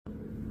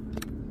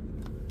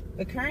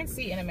the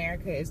currency in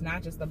America is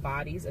not just the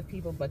bodies of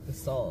people, but the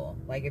soul.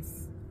 Like,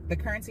 the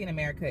currency in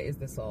America is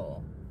the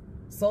soul.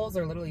 Souls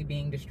are literally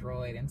being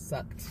destroyed and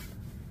sucked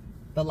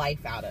the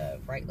life out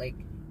of, right? Like,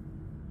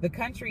 the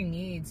country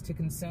needs to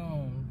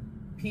consume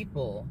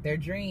people, their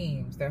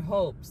dreams, their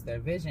hopes, their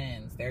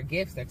visions, their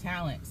gifts, their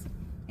talents,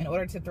 in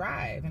order to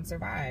thrive and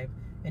survive,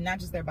 and not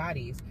just their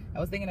bodies. I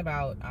was thinking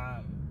about,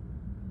 I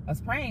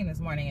was praying this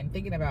morning and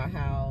thinking about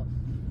how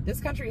this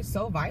country is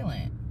so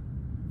violent.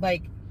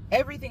 Like,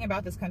 everything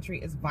about this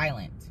country is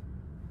violent.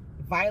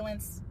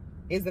 Violence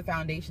is the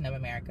foundation of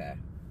America.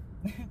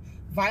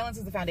 Violence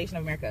is the foundation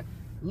of America.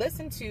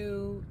 Listen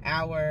to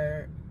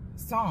our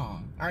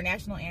song, our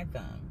national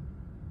anthem.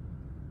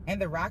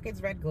 And the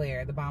rocket's red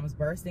glare, the bombs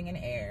bursting in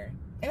air.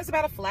 And it's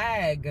about a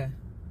flag.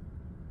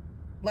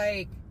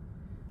 Like,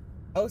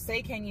 oh,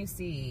 say can you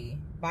see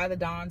by the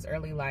dawn's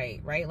early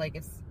light, right? Like,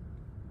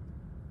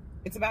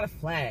 it's about a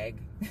flag.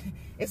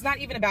 It's not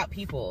even about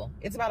people.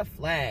 It's about a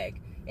flag.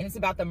 And it's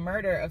about the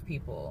murder of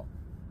people.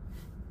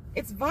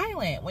 It's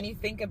violent when you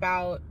think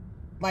about,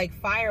 like,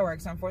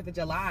 fireworks on 4th of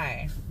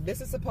July. This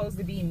is supposed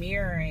to be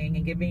mirroring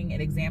and giving an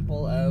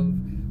example of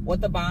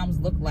what the bombs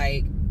look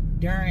like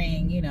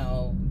during, you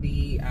know,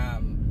 the,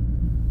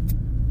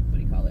 what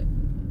do you call it?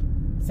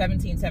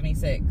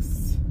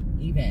 1776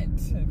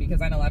 event.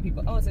 Because I know a lot of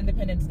people, oh, it's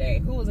Independence Day.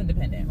 Who was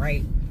independent,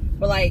 right?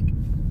 But, like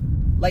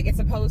it's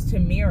supposed to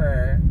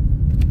mirror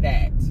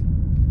that.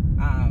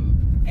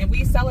 And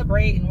we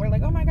celebrate and we're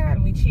like, oh my God,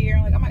 and we cheer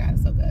and like, oh my God,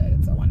 it's so good,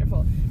 it's so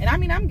wonderful. And I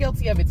mean, I'm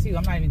guilty of it too.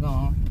 I'm not even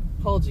gonna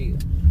hold you.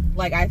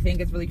 Like, I think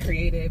it's really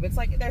creative. It's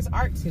like, there's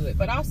art to it,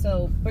 but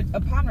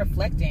upon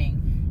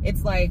reflecting,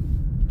 it's like,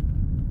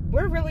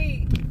 we're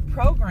really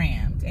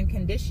programmed and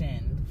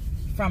conditioned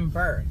from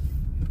birth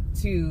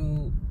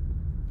to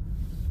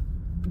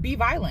be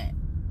violent,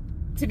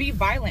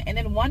 and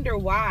then wonder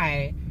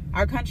why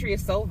our country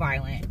is so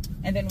violent,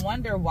 and then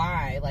wonder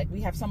why, like,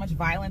 we have so much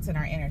violence in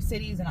our inner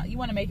cities, and you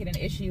want to make it an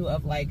issue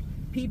of, like,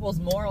 people's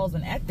morals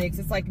and ethics.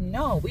 It's like,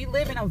 no, we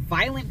live in a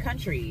violent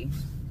country.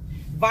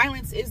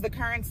 Violence is the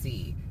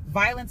currency.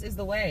 Violence is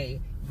the way.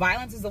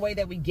 Violence is the way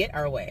that we get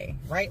our way,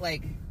 right?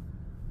 Like,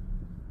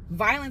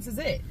 violence is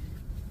it.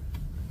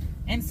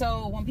 And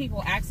so when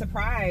people act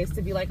surprised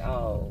to be like,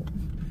 oh,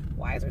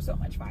 why is there so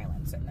much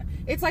violence? And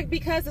it's like,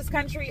 because this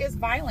country is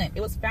violent.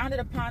 It was founded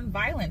upon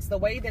violence. The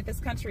way that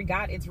this country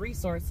got its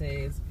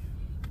resources,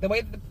 the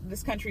way that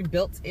this country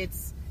built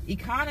its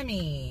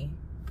economy,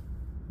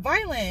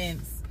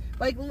 violence.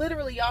 Like,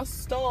 literally, y'all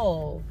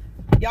stole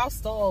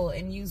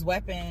and used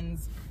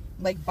weapons,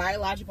 like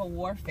biological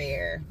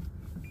warfare,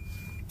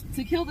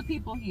 to kill the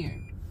people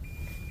here.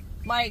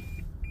 Like,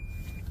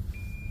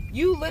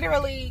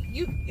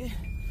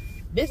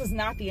 this is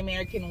not the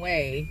American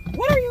way.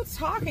 What are you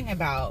talking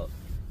about?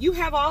 You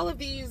have all of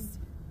these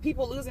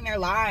people losing their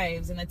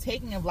lives and the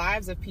taking of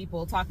lives of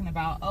people talking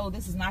about, oh,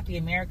 this is not the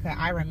America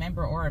I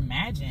remember or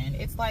imagine.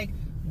 It's like,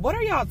 what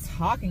are y'all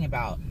talking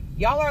about?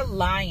 Y'all are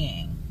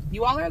lying.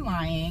 You all are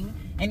lying,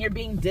 and you're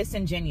being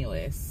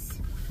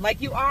disingenuous.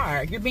 Like, you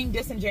are. You're being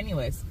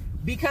disingenuous.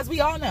 Because we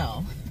all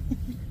know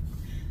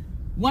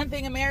one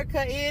thing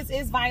America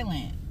is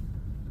violent.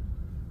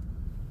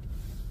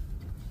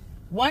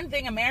 One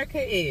thing America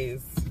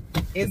is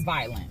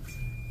violent.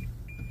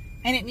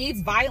 And it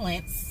needs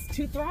violence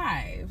to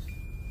thrive.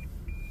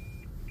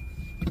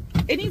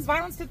 It needs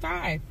violence to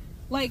thrive.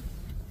 Like,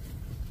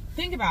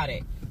 think about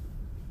it.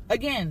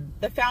 Again,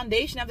 the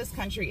foundation of this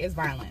country is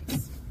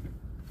violence.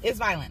 Is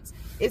violence.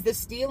 Is the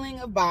stealing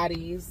of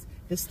bodies,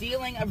 the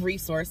stealing of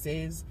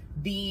resources,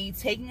 the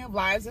taking of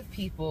lives of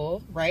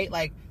people, right?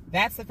 Like,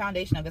 that's the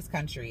foundation of this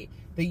country.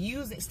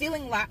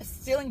 Stealing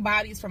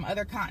bodies from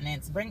other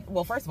continents.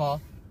 First of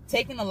all,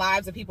 taking the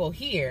lives of people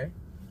here,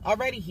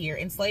 already here,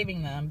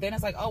 enslaving them. Then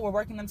it's like, oh, we're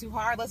working them too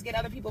hard. Let's get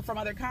other people from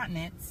other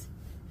continents,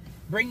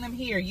 bring them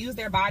here, use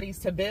their bodies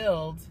to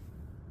build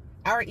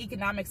our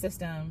economic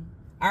system,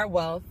 our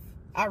wealth,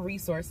 our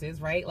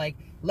resources, right? Like,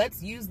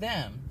 let's use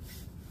them.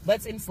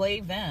 Let's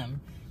enslave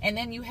them. And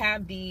then you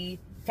have the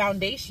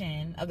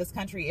foundation of this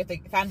country. If the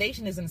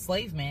foundation is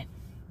enslavement,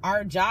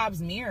 our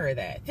jobs mirror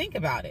that. Think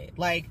about it.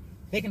 Like,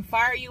 they can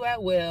fire you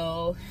at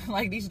will.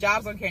 Like, these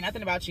jobs don't care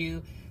nothing about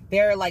you.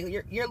 They're like,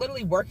 you're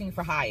literally working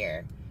for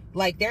hire.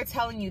 Like, they're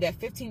telling you that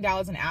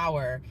 $15 an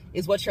hour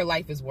is what your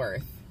life is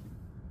worth.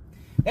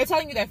 They're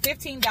telling you that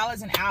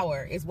 $15 an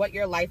hour is what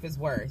your life is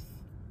worth.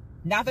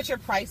 Not that you're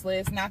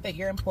priceless, not that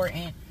you're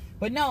important,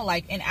 but no,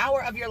 like, an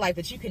hour of your life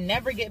that you can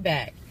never get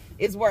back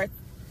is worth,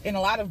 in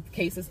a lot of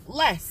cases,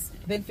 less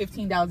than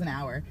 $15 an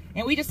hour.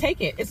 And we just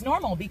take it. It's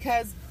normal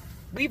because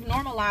we've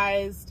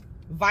normalized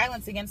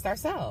violence against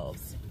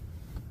ourselves.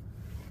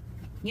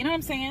 You know what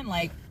I'm saying?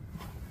 Like,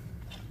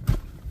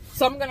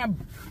 so I'm going to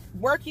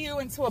work you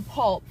into a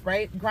pulp,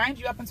 right? Grind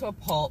you up into a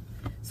pulp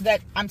so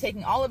that I'm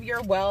taking all of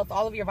your wealth,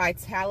 all of your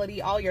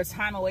vitality, all your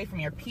time away from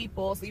your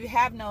people. So you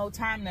have no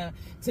time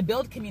to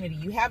build community.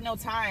 You have no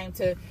time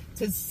to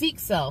seek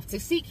self, to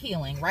seek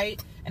healing,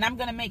 right? And I'm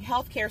going to make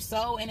healthcare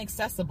so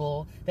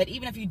inaccessible that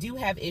even if you do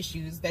have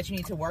issues that you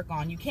need to work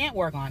on, you can't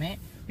work on it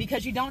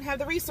because you don't have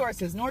the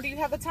resources, nor do you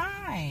have the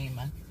time.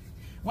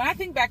 When I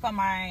think back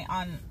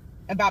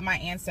about my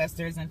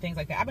ancestors and things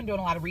like that, I've been doing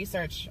a lot of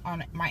research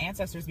on my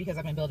ancestors because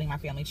I've been building my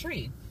family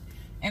tree.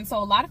 And so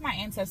a lot of my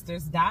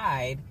ancestors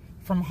died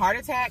from heart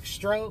attacks,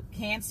 stroke,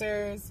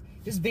 cancers,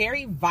 just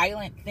very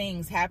violent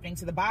things happening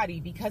to the body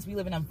because we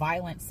live in a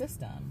violent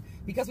system.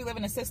 Because we live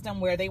in a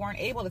system where they weren't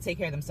able to take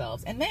care of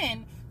themselves. And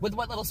then with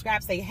what little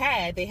scraps they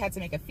had to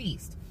make a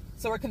feast.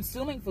 So we're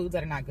consuming foods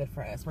that are not good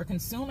for us. We're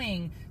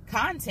consuming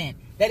content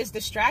that is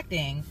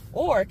distracting,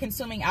 or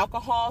consuming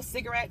alcohol,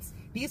 cigarettes,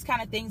 these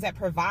kind of things that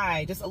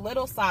provide just a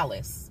little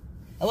solace,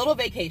 a little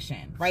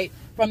vacation, right?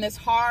 From this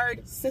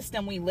hard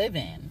system we live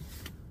in.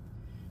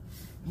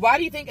 Why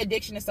do you think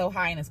addiction is so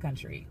high in this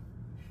country?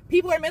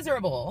 People are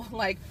miserable.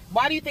 Like,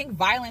 why do you think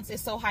violence is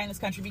so high in this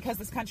country? Because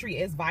this country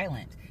is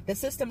violent. The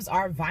systems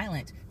are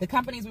violent. The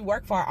companies we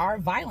work for are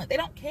violent. They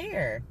don't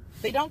care.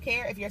 They don't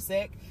care if you're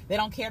sick. They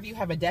don't care if you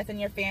have a death in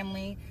your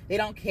family. They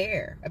don't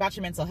care about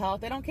your mental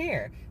health. They don't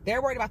care.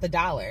 They're worried about the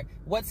dollar.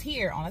 What's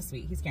here? Oh, that's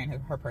sweet. He's carrying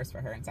her purse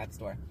for her inside the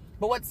store.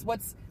 But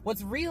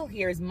what's real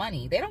here is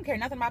money. They don't care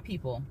nothing about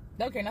people.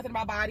 They don't care nothing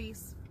about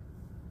bodies.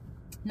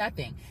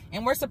 Nothing.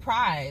 And we're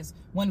surprised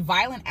when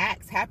violent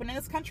acts happen in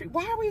this country.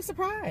 Why are we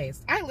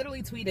surprised? I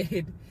literally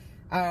tweeted,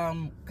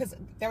 because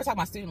they were talking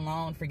about student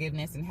loan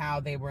forgiveness and how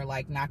they were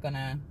like not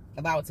gonna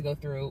allow it to go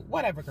through.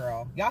 Whatever,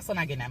 girl. Y'all still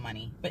not getting that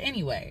money. But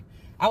anyway,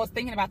 I was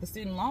thinking about the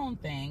student loan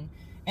thing,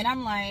 and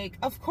I'm like,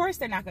 of course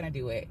they're not gonna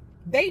do it.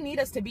 They need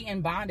us to be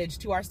in bondage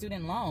to our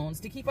student loans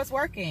to keep us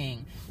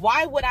working.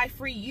 Why would I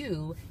free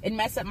you and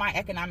mess up my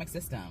economic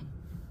system?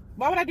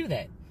 Why would I do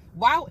that?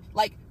 Why,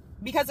 like,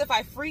 because if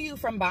I free you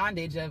from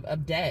bondage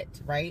of debt,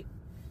 right,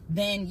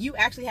 then you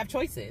actually have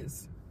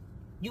choices.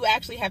 You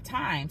actually have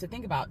time to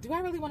think about, do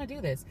I really want to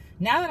do this?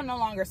 Now that I'm no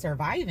longer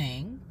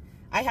surviving,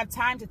 I have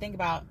time to think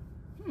about,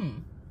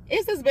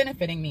 is this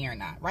benefiting me or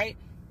not, right?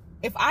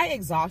 If I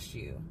exhaust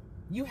you,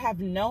 you have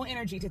no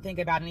energy to think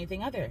about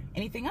anything other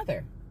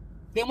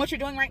than what you're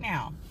doing right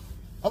now.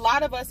 A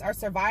lot of us are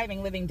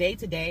surviving, living day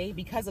to day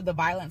because of the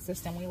violent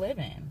system we live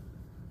in.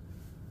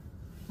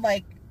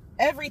 Like,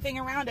 everything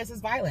around us is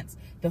violence.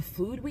 The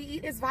food we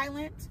eat is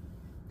violent,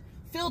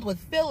 filled with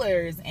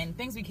fillers and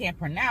things we can't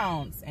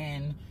pronounce,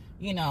 and,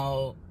 you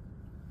know,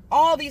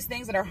 all these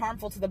things that are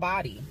harmful to the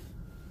body.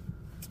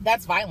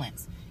 That's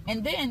violence.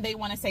 And then they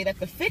want to say that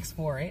the fix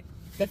for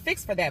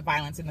that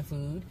violence in the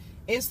food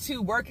is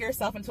to work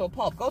yourself into a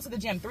pulp. Go to the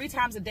gym 3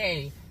 times a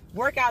day,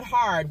 work out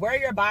hard, wear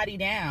your body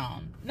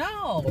down.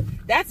 No,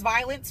 that's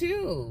violent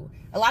too.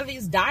 A lot of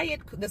this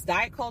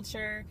diet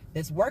culture,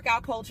 this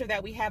workout culture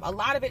that we have, a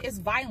lot of it is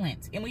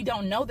violent. And we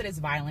don't know that it's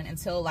violent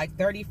until like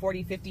 30,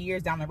 40, 50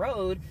 years down the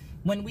road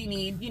when we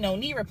need,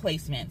 knee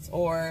replacements,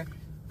 or,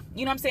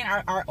 you know what I'm saying,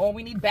 or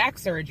we need back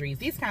surgeries,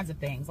 these kinds of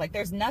things. Like,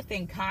 there's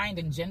nothing kind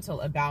and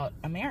gentle about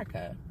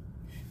America.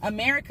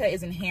 America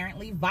is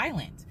inherently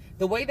violent.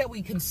 The way that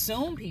we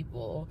consume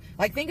people,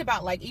 like, think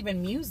about like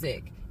even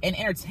music and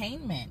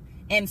entertainment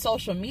and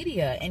social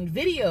media and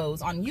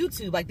videos on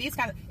YouTube, like these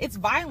kinds of, it's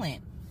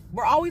violent.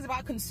 We're always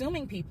about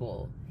consuming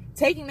people,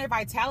 taking their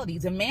vitality,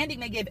 demanding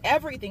they give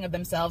everything of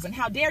themselves. And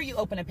how dare you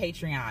open a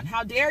Patreon?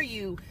 How dare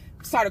you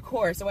start a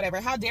course or whatever?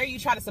 How dare you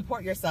try to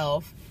support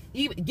yourself?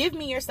 Give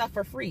me your stuff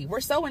for free. We're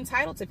so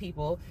entitled to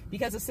people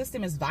because the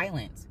system is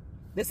violent.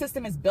 The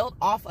system is built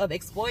off of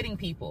exploiting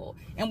people,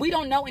 and we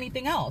don't know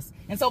anything else.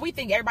 And so we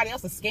think everybody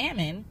else is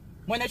scamming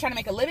when they're trying to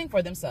make a living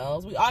for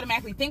themselves. We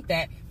automatically think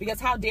that because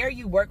how dare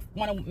you want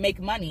to make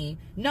money?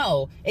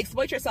 No,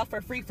 exploit yourself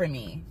for free for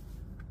me.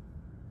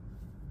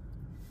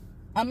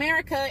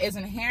 America is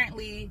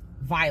inherently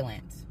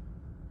violent,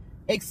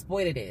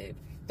 exploitative.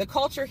 The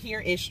culture here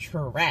is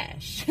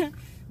trash.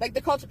 Like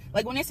the culture,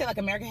 like when they say like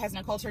America has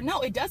no culture,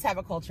 no, it does have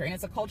a culture, and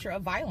it's a culture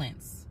of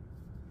violence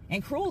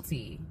and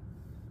cruelty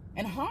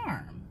and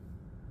harm.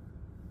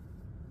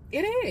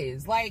 It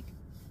is like,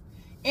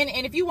 and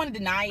if you want to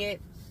deny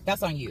it,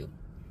 that's on you.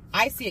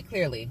 I see it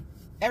clearly.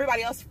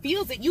 Everybody else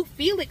feels it. You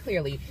feel it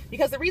clearly,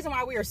 because the reason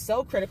why we are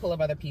so critical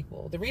of other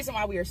people, the reason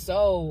why we are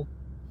so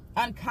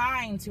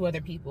unkind to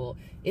other people,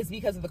 is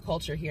because of the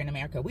culture here in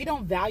America. We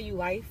don't value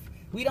life.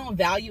 We don't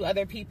value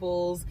other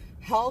people's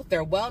health,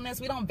 their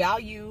wellness. We don't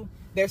value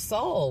their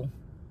soul.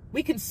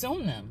 We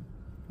consume them.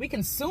 We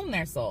consume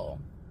their soul.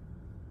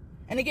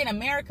 And again,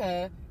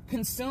 America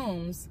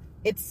consumes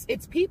its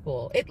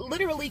people. It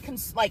literally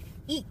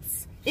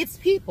eats its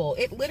people.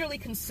 It literally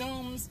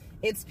consumes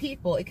its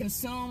people. It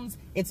consumes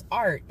its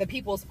art, the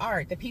people's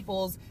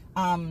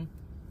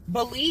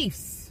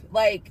beliefs.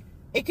 Like,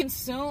 it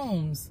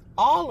consumes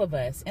all of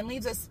us and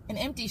leaves us an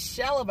empty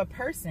shell of a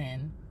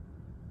person.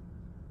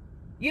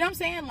 You know what I'm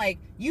saying? Like,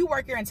 you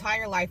work your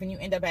entire life and you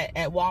end up at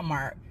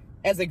Walmart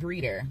as a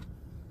greeter.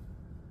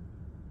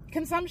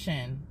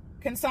 Consumption.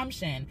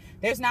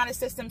 There's not a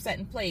system set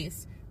in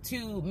place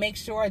to make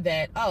sure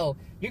that, oh,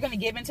 you're going to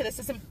give into the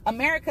system.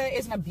 America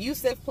is an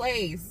abusive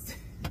place.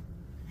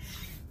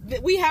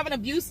 We have an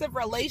abusive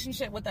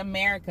relationship with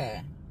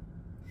America.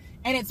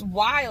 And it's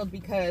wild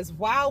because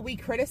while we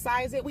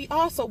criticize it, we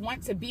also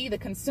want to be the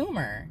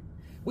consumer.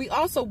 We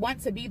also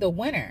want to be the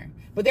winner.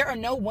 But there are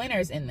no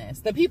winners in this.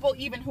 The people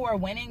even who are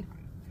winning,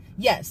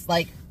 yes,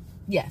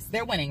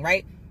 they're winning,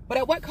 right? But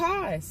at what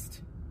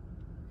cost?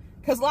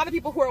 Because a lot of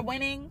people who are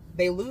winning,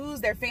 they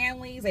lose their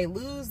families, they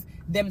lose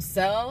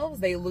themselves,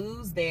 they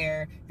lose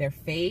their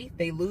faith,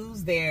 they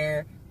lose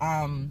their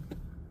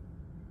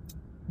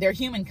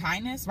human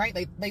kindness,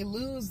 right? They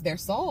lose their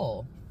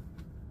soul.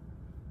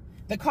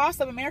 The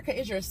cost of America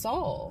is your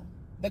soul.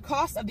 The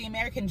cost of the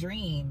American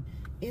dream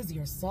is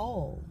your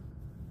soul.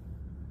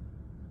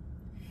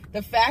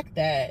 The fact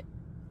that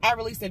I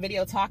released a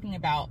video talking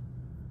about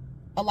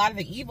a lot of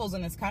the evils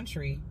in this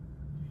country,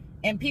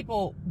 and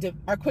people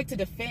are quick to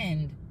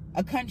defend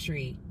a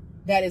country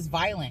that is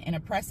violent and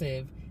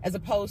oppressive as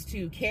opposed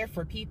to care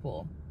for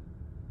people,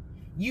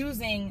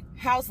 using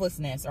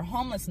houselessness or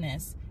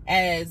homelessness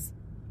as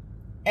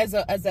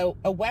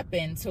a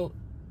weapon to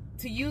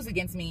use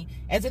against me,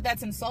 as if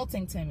that's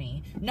insulting to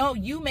me. No,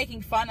 you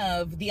making fun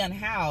of the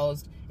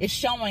unhoused is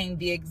showing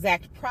the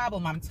exact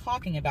problem I'm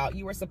talking about.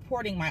 You are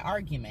supporting my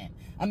argument.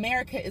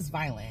 America is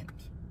violent.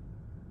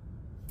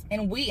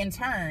 And we in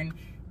turn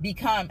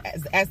become,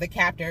 as the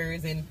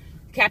captives,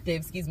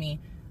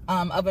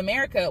 of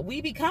America,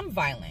 we become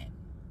violent.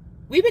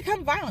 We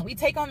become violent. We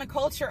take on the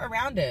culture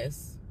around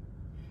us.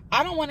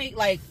 I don't want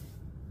to,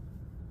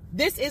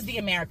 this is the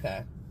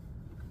America.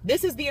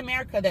 This is the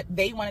America that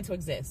they wanted to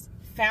exist.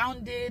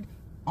 Founded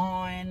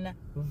on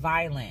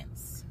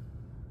violence.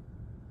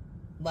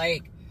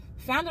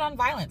 Founded on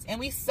violence. And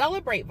we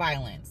celebrate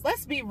violence.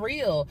 Let's be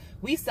real.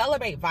 We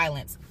celebrate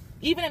violence.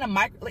 Even in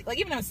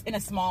even in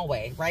a small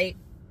way, right?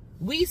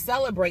 We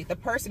celebrate the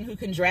person who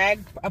can drag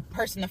a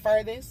person the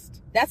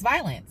furthest. That's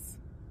violence.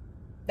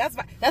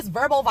 That's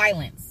verbal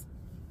violence.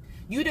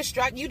 You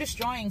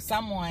destroying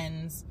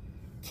someone's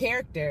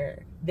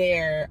character,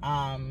 their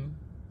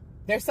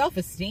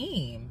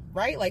self-esteem,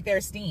 right? Their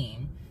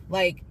esteem.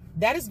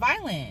 That is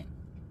violent.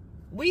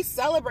 We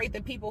celebrate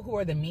the people who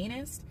are the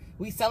meanest.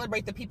 We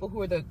celebrate the people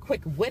who are the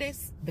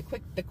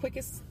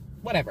quickest,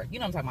 whatever. You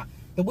know what I'm talking about.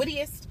 The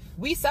wittiest.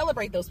 We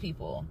celebrate those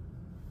people.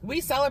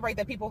 We celebrate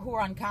the people who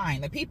are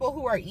unkind. The people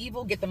who are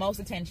evil get the most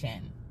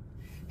attention.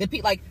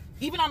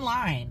 Even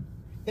online,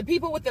 the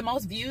people with the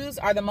most views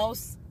are the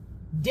most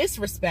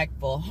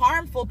disrespectful,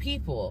 harmful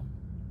people.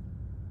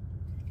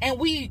 And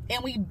we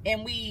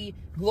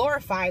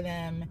glorify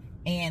them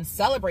and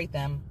celebrate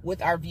them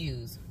with our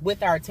views,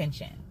 with our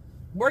attention.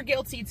 We're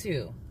guilty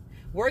too.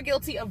 We're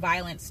guilty of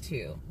violence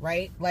too,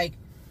 right?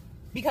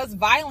 Because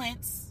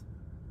violence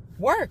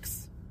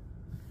works.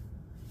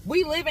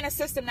 We live in a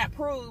system that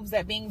proves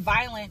that being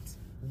violent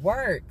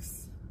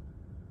works.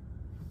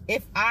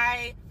 If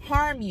I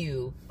harm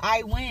you,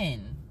 I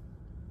win.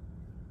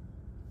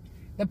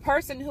 The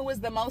person who is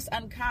the most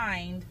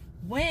unkind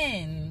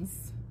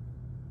wins.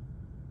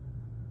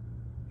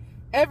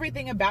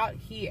 Everything about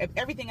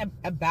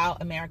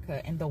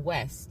America and the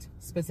West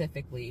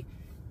specifically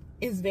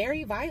is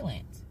very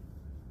violent.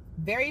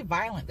 Very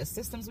violent. The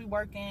systems we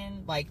work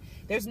in,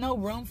 there's no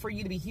room for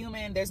you to be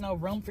human. There's no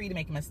room for you to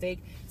make a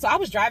mistake. So I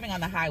was driving on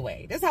the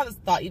highway. This is how this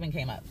thought even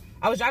came up.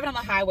 I was driving on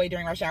the highway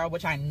during rush hour,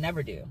 which I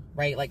never do,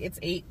 right? It's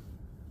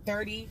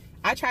 8:30.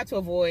 I try to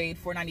avoid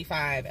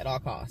 495 at all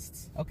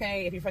costs,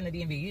 okay? If you're from the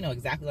DMV, you know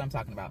exactly what I'm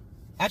talking about.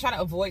 I try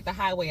to avoid the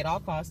highway at all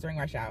costs during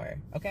rush hour,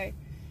 okay?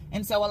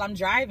 And so while I'm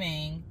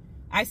driving,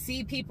 I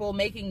see people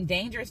making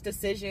dangerous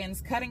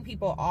decisions, cutting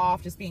people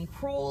off, just being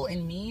cruel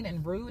and mean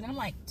and rude. And I'm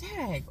like,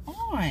 dag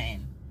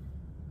on.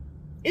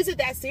 Is it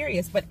that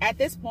serious? But at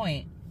this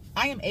point,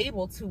 I am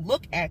able to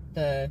look at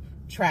the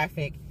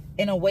traffic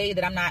in a way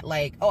that I'm not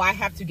I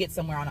have to get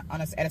somewhere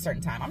at a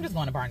certain time. I'm just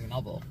going to Barnes &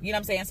 Noble. You know what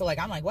I'm saying? So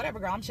I'm whatever,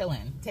 girl, I'm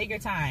chilling. Take your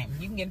time.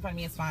 You can get in front of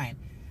me, it's fine.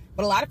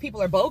 But a lot of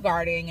people are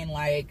bogarting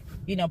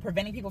and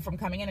preventing people from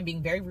coming in and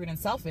being very rude and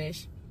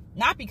selfish.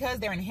 Not because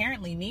they're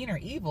inherently mean or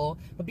evil,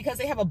 but because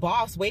they have a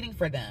boss waiting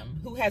for them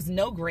who has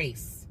no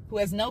grace, who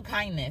has no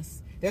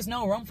kindness. There's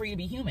no room for you to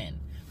be human.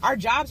 Our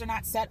jobs are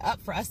not set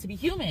up for us to be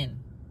human.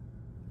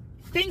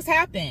 Things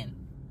happen.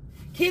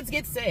 Kids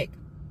get sick.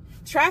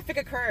 Traffic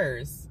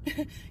occurs.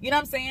 You know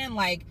what I'm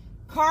saying?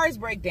 Cars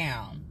break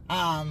down.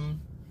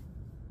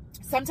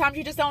 Sometimes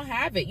you just don't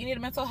have it. You need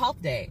a mental health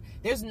day.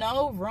 There's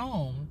no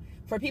room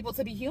for people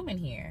to be human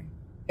here,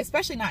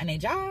 especially not in their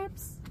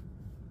jobs.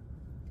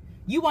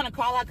 You want to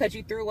call out because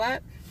you threw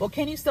up? Well,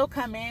 can you still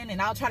come in and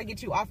I'll try to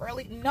get you off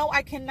early? No,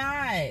 I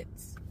cannot.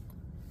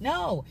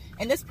 No.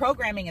 And this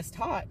programming is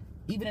taught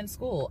even in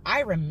school.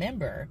 I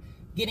remember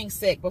getting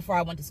sick before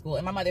I went to school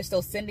and my mother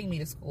still sending me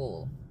to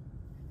school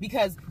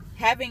because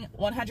having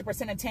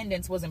 100%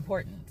 attendance was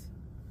important.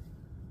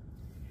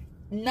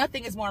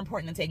 Nothing is more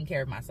important than taking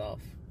care of myself.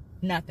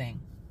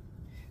 Nothing.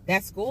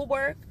 That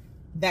schoolwork,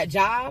 that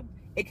job,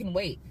 it can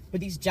wait. But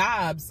these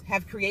jobs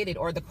have created,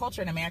 or the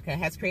culture in America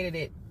has created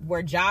it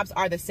where jobs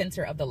are the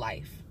center of the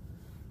life.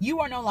 You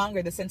are no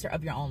longer the center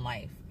of your own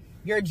life.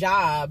 Your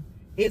job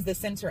is the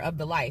center of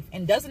the life.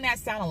 And doesn't that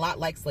sound a lot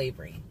like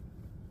slavery?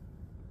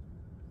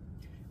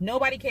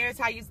 Nobody cares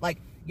how you,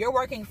 like, you're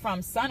working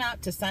from sun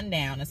up to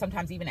sundown, and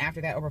sometimes even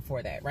after that or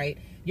before that, right?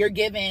 You're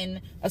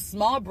given a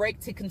small break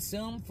to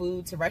consume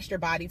food, to rest your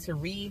body, to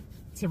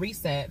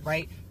reset,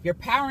 right? You're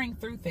powering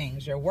through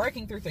things. You're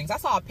working through things. I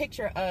saw a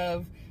picture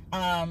of,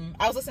 I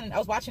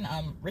was watching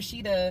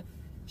Rashida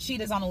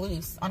Sheeta's on the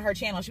Loose on her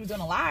channel. She was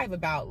doing a live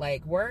about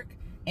like work,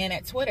 and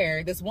at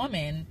Twitter, this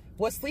woman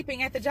was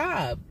sleeping at the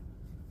job.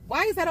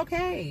 Why is that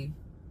okay?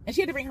 And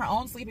she had to bring her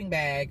own sleeping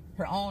bag,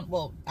 her own,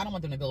 well, I don't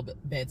want them to build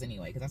beds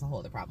anyway, because that's a whole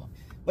other problem.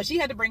 But she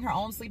had to bring her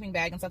own sleeping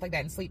bag and stuff like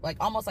that and sleep, like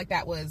almost like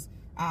that was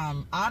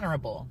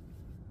honorable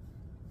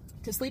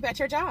to sleep at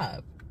your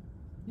job.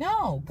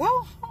 No,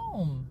 go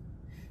home.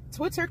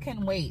 Twitter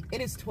can wait.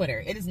 It is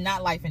Twitter. It is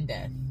not life and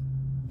death.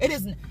 It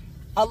is,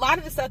 a lot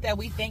of the stuff that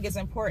we think is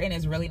important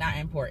is really not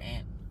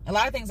important. A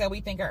lot of things that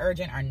we think are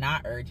urgent are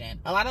not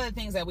urgent. A lot of the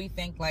things that we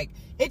think, like,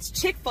 it's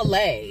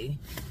Chick-fil-A.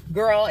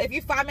 Girl, if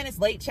you're 5 minutes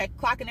late,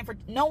 clocking in for,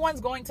 no one's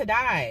going to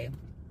die.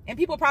 And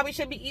people probably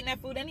shouldn't be eating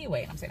that food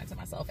anyway. And I'm saying that to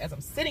myself as I'm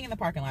sitting in the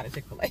parking lot of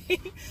Chick-fil-A.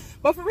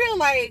 But for real,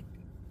 like,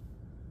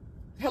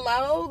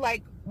 hello?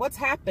 Like, what's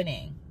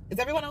happening? Is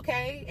everyone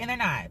okay? And they're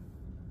not.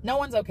 No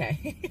one's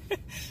okay.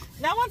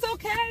 No one's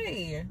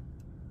okay.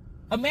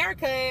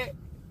 America,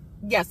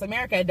 yes,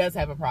 America does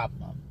have a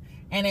problem.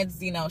 And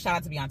it's, you know, shout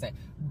out to Beyonce.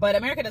 But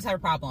America does have a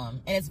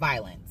problem, and it's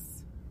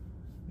violence.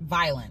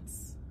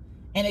 Violence.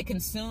 And it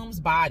consumes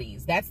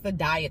bodies. That's the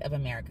diet of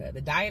America. The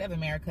diet of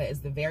America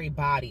is the very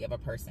body of a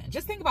person.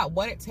 Just think about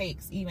what it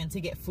takes even to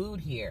get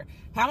food here.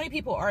 How many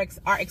people are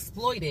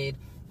exploited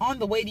on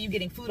the way to you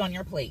getting food on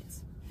your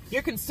plates?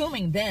 You're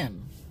consuming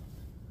them.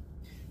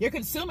 You're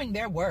consuming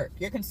their work.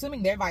 You're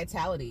consuming their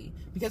vitality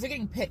because they're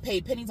getting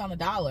paid pennies on the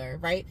dollar,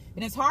 right?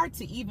 And it's hard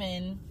to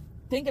even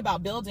think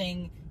about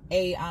building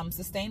a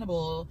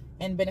sustainable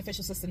and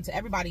beneficial system to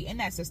everybody in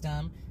that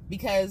system,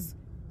 because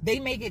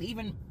they make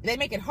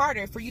it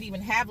harder for you to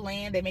even have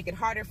land. They make it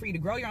harder for you to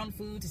grow your own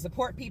food, to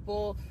support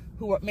people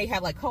who may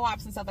have like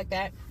co-ops and stuff like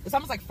that. It's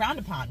almost like frowned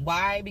upon.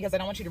 Why? Because I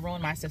don't want you to ruin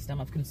my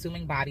system of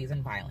consuming bodies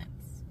and violence.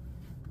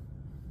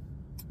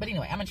 But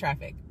anyway, I'm in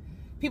traffic.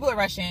 People are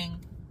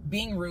rushing,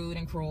 being rude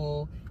and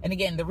cruel. And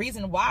again, the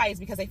reason why is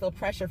because they feel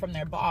pressure from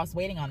their boss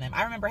waiting on them.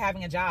 I remember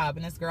having a job,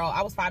 and this girl,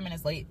 I was 5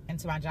 minutes late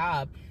into my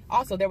job.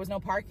 Also, there was no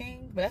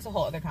parking, but that's a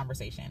whole other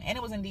conversation. And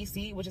it was in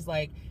DC, which is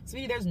like,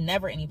 sweetie, there's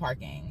never any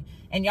parking.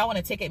 And y'all want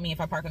to ticket me if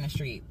I park on the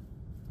street.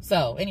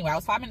 So anyway, I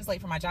was 5 minutes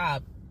late for my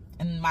job,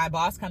 and my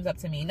boss comes up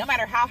to me. No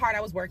matter how hard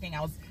I was working,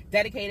 I was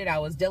dedicated, I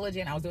was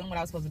diligent, I was doing what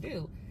I was supposed to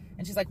do.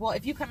 And she's like, well,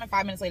 if you come in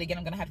 5 minutes late again,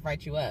 I'm going to have to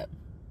write you up.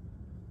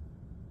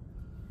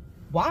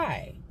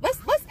 Why? Let's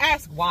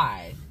ask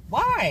why.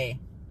 Why?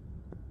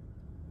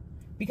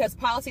 Because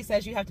policy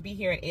says you have to be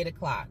here at 8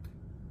 o'clock.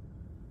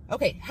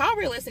 Okay, how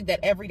realistic that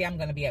every day I'm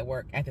going to be at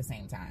work at the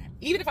same time?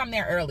 Even if I'm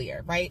there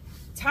earlier, right?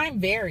 Time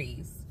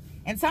varies.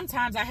 And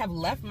sometimes I have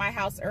left my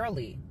house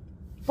early.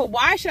 But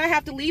why should I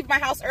have to leave my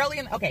house early?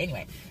 Okay,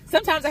 anyway.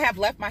 Sometimes I have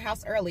left my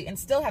house early and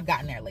still have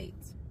gotten there late.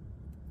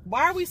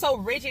 Why are we so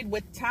rigid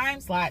with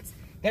time slots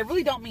that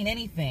really don't mean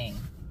anything?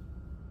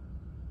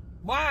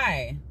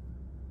 Why?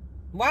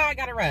 Why I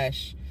gotta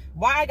rush?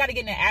 Why I gotta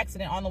get in an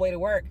accident on the way to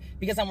work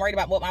because I'm worried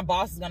about what my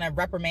boss is gonna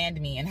reprimand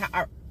me and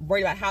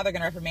worried about how they're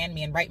gonna reprimand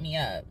me and write me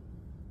up.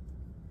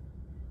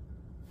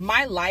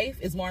 My life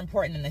is more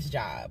important than this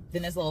job,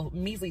 than this little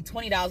measly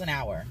 $20 an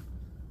hour.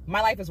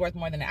 My life is worth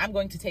more than that. I'm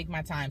going to take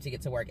my time to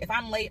get to work. If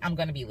I'm late, I'm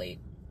gonna be late.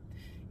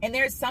 And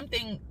there's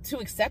something to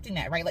accepting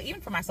that, right? Like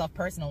even for myself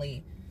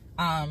personally,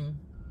 I'm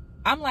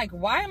like,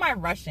 why am I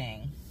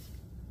rushing?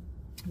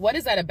 What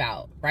is that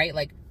about, right?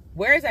 Like,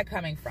 where is that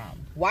coming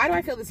from? Why do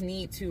I feel this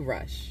need to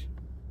rush?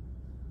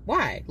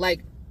 Why?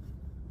 Like,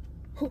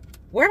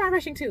 where am I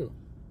rushing to?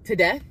 To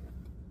death?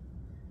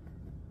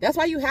 That's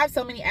why you have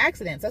so many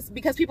accidents. That's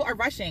because people are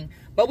rushing.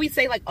 But we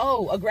say like,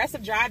 oh,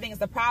 aggressive driving is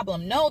the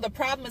problem. No, the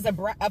problem is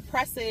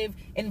oppressive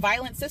and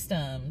violent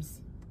systems.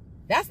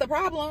 That's the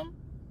problem.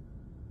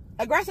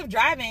 Aggressive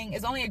driving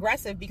is only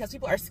aggressive because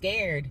people are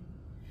scared.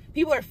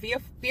 People are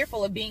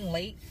fearful of being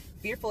late,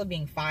 fearful of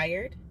being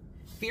fired,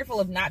 fearful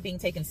of not being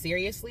taken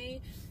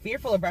seriously,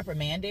 fearful of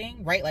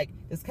reprimanding, right? Like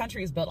this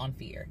country is built on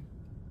fear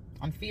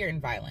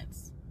and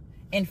violence,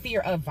 and fear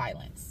of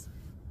violence.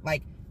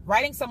 Like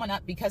writing someone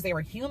up because they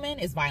were human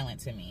is violent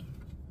to me.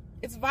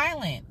 It's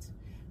violent.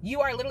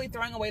 You are literally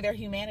throwing away their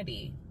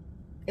humanity.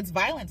 It's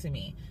violent to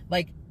me.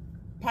 Like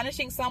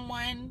punishing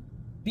someone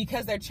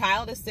because their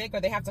child is sick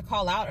or they have to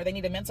call out or they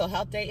need a mental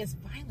health day is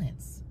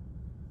violence.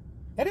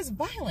 That is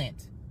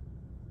violent.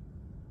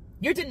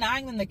 You're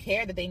denying them the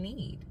care that they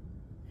need.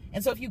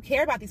 And so if you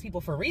care about these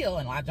people for real,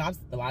 and a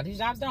lot of these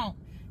jobs don't,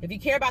 if you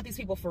care about these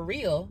people for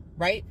real,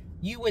 right,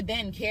 you would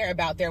then care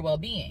about their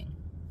well-being,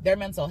 their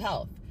mental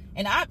health.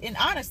 And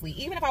honestly,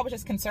 even if I was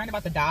just concerned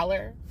about the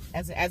dollar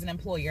as an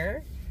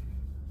employer,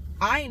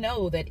 I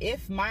know that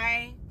if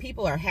my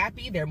people are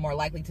happy, they're more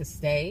likely to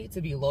stay,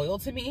 to be loyal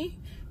to me.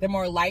 They're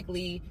more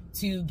likely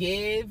to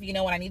give, you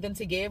know, when I need them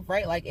to give,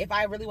 right? Like, if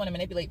I really want to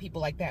manipulate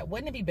people like that,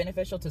 wouldn't it be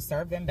beneficial to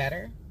serve them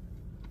better?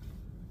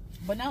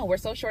 But no, we're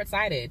so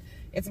short-sighted.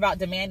 It's about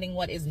demanding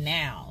what is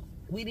now.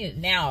 We need it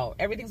now.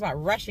 Everything's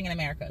about rushing in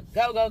America.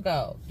 Go, go,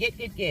 go.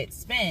 Get.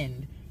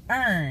 Spend,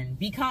 earn,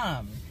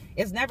 become.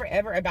 It's never,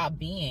 ever about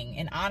being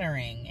and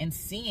honoring and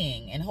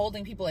seeing and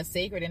holding people as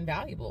sacred and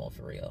valuable,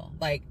 for real.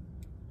 Like,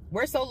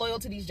 we're so loyal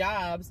to these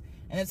jobs,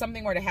 and if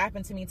something were to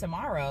happen to me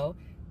tomorrow,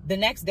 the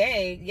next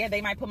day, yeah,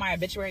 they might put my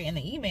obituary in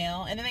the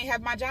email, and then they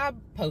have my job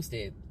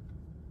posted.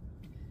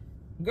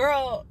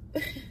 Girl,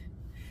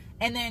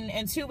 and then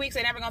in 2 weeks,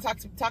 they're never going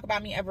to talk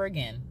about me ever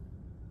again.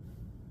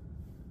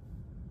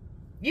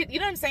 You know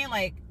what I'm saying?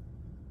 Like,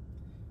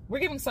 we're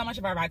giving so much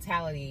of our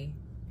vitality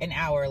and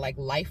our, like,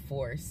 life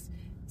force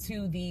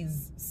to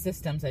these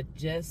systems that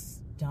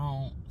just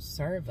don't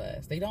serve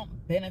us. They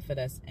don't benefit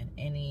us in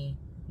any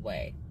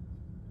way.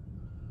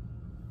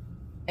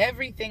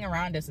 Everything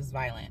around us is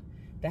violent.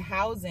 The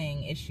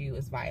housing issue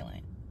is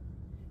violent.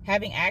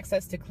 Having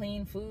access to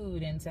clean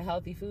food and to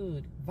healthy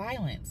food,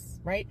 violence,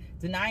 right?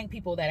 Denying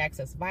people that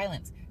access,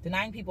 violence.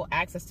 Denying people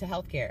access to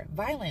healthcare,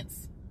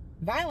 violence.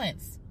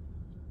 Violence.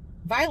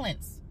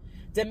 Violence.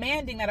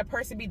 Demanding that a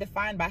person be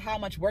defined by how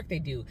much work they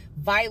do,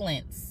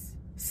 violence.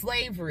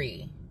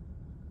 Slavery.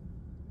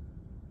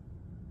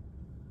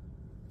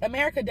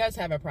 America does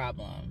have a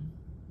problem.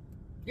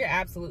 You're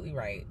absolutely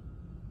right.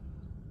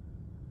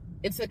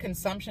 It's a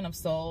consumption of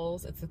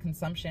souls. It's a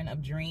consumption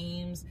of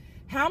dreams.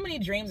 How many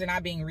dreams are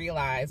not being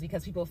realized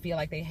because people feel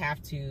like they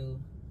have to,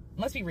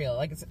 let's be real,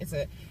 like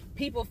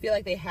people feel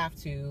like they have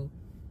to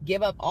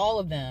give up all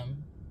of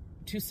them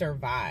to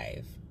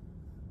survive.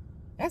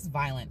 That's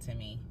violent to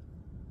me.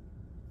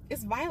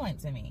 It's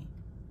violent to me.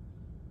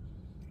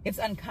 It's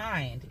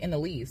unkind in the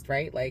least,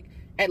 right? Like,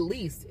 at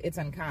least it's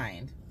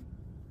unkind.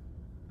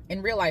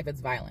 In real life,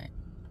 it's violent.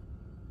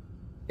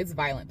 It's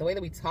violent. The way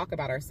that we talk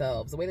about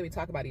ourselves, the way that we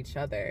talk about each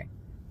other,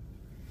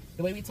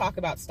 the way we talk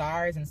about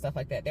stars and stuff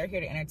like that, they're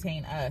here to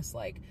entertain us.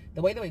 Like,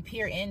 the way that we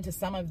peer into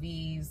some of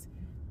these,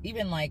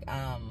 even like,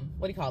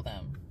 what do you call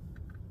them?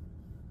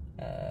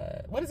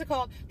 What is it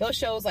called? Those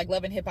shows like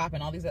Love and Hip Hop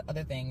and all these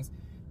other things.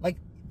 Like,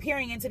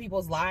 peering into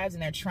people's lives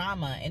and their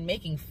trauma and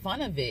making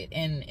fun of it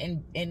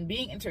and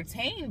being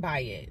entertained by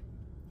it.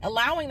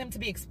 Allowing them to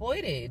be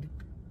exploited.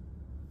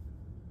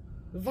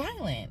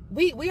 Violent.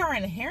 We are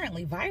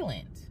inherently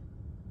violent.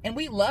 And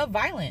we love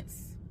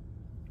violence.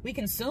 We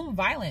consume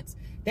violence.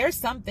 There's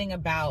something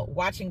about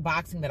watching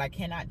boxing that I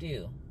cannot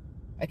do.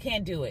 I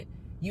can't do it.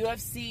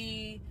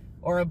 UFC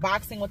or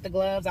boxing with the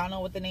gloves, I don't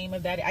know what the name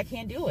of that is. I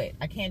can't do it.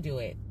 I can't do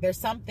it. There's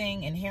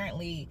something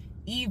inherently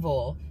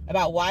evil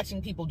about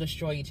watching people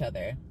destroy each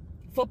other.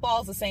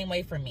 Football's the same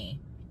way for me.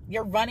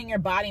 You're running your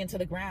body into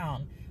the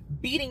ground,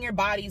 beating your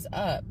bodies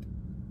up,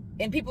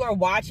 and people are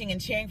watching and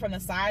cheering from the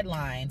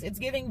sidelines. It's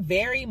giving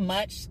very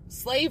much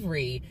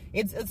slavery.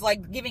 It's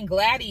like giving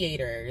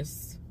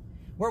gladiators.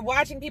 We're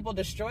watching people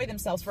destroy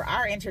themselves for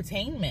our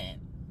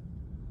entertainment.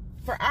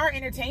 For our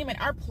entertainment,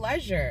 our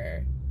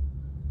pleasure.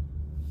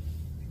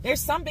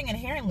 There's something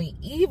inherently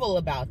evil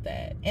about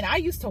that. And I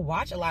used to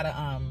watch a lot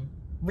of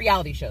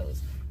reality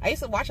shows. I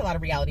used to watch a lot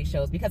of reality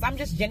shows because I'm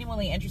just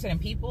genuinely interested in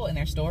people and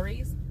their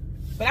stories.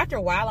 But after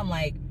a while, I'm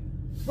like,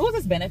 who is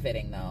this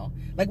benefiting though?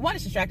 Like, one,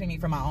 it's distracting me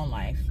from my own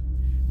life.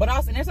 But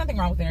also, and there's nothing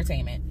wrong with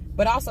entertainment.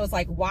 But also, it's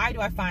like, why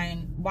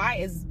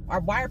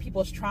are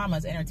people's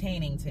traumas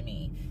entertaining to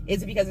me?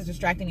 Is it because it's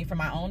distracting me from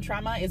my own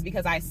trauma? Is it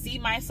because I see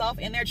myself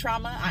in their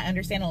trauma? I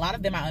understand a lot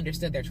of them. I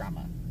understood their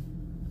trauma.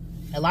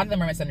 A lot of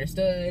them are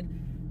misunderstood.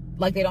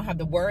 Like, they don't have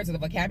the words or the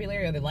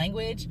vocabulary or the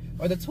language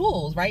or the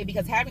tools, right?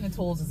 Because having the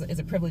tools is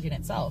a privilege in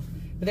itself.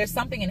 But there's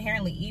something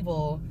inherently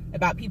evil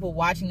about people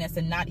watching this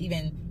and not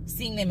even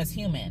seeing them as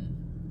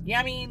human. You know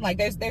what I mean? Like,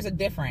 there's a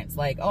difference.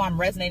 Like, oh, I'm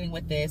resonating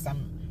with this.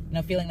 I'm,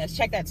 feeling this.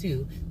 Check that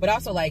too. But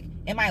also, like,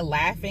 am I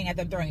laughing at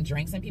them throwing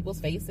drinks in people's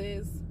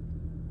faces?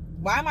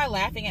 Why am I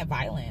laughing at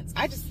violence?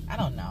 I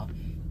don't know.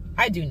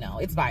 I do know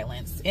it's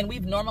violence, and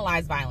we've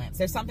normalized violence.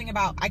 There's something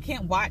about, I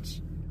can't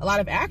watch a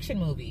lot of action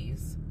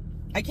movies.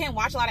 I can't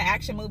watch a lot of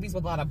action movies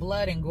with a lot of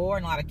blood and gore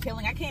and a lot of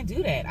killing. I can't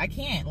do that. I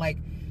can't. Like,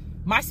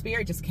 my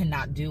spirit just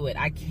cannot do it.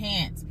 I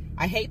can't.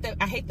 I hate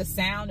the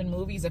sound in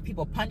movies of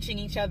people punching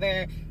each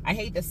other. I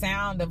hate the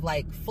sound of,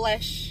 like,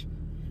 flesh,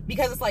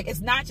 because it's like,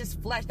 it's not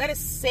just flesh. That is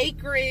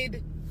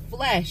sacred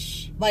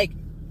flesh. Like,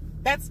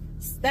 that's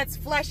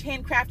flesh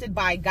handcrafted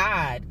by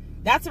God.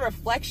 That's a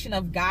reflection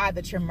of God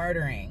that you're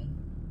murdering.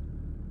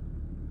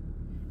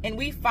 And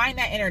we find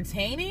that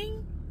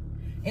entertaining,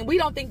 and we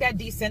don't think that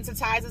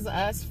desensitizes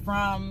us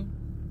from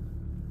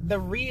the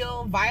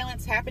real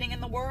violence happening in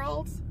the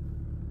world.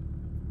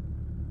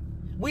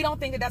 We don't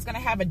think that that's going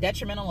to have a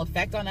detrimental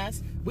effect on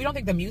us. We don't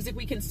think the music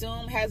we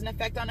consume has an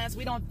effect on us.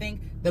 We don't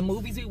think the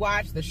movies we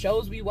watch, the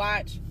shows we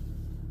watch,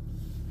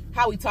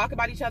 how we talk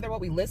about each other, what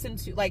we listen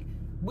to, like,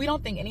 we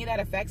don't think any of that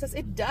affects us.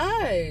 It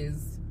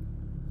does.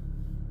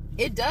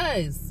 It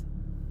does.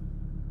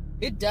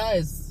 It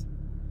does.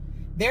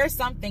 there's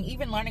something,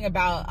 even learning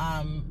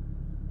about,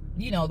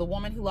 you know, the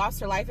woman who lost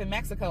her life in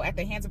Mexico at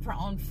the hands of her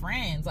own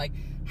friends. Like,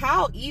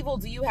 how evil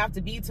do you have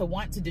to be to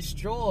want to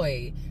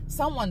destroy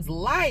someone's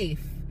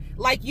life?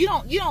 Like, you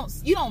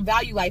don't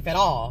value life at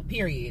all,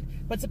 period.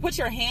 But to put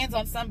your hands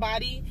on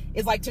somebody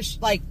is like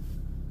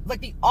like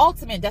the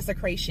ultimate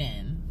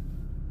desecration.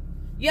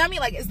 You know what I mean?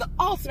 Like, it's the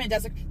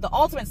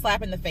ultimate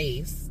slap in the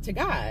face to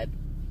God.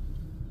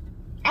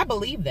 I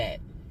believe that.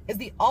 It's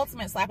the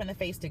ultimate slap in the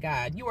face to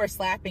God. You are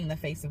slapping the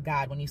face of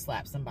God when you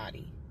slap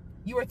somebody.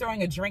 You are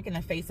throwing a drink in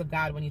the face of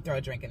God when you throw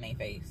a drink in their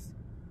face.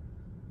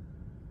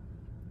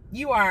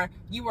 You are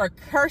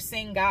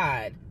cursing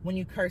God when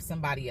you curse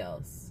somebody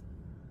else.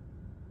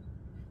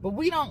 But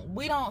we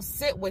don't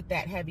sit with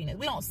that heaviness.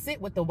 We don't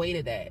sit with the weight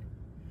of that.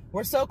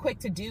 We're so quick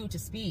to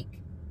speak.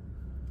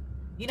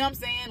 You know what I'm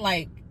saying?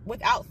 Like,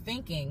 without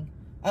thinking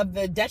of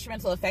the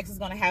detrimental effects it's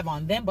going to have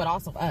on them, but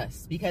also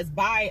us. Because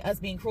by us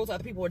being cruel to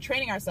other people, we're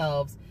training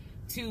ourselves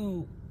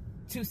to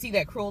see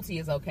that cruelty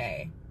is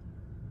okay.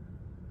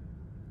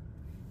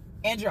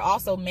 And you're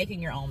also making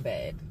your own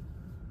bed.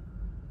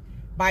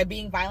 By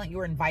being violent,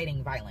 you're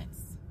inviting violence.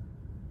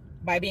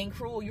 By being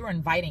cruel, you're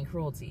inviting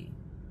cruelty.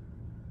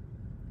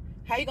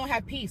 How are you going to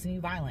have peace and you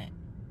violent?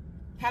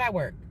 How'd that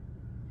work?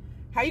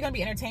 How are you going to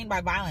be entertained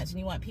by violence and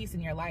you want peace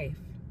in your life?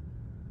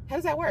 How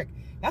does that work?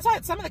 That's why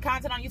some of the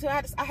content on YouTube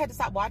I had to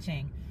stop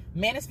watching.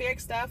 Manospheric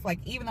stuff, like,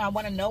 even though I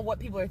want to know what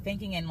people are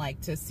thinking and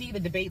like to see the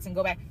debates and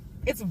go back,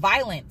 it's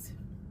violent.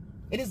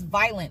 It is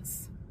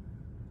violence.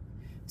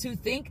 To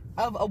think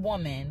of a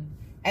woman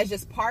as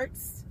just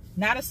parts,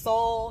 not a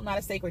soul, not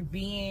a sacred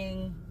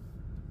being,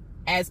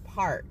 as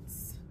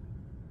parts.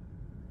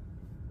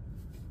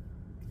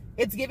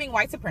 It's giving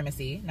white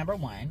supremacy, number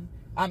one.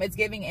 It's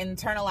giving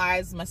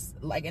internalized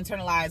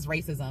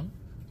racism.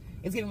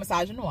 It's giving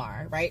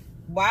misogynoir, right?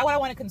 Why would I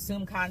want to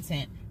consume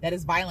content that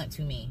is violent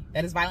to me,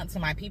 that is violent to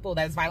my people,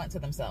 that is violent to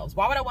themselves?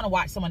 Why would I want to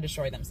watch someone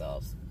destroy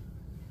themselves?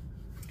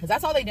 Because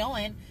that's all they're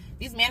doing.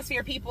 These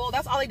manosphere people,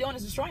 that's all they're doing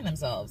is destroying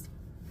themselves.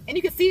 And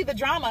you can see the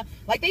drama.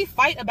 Like, they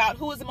fight about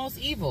who is the most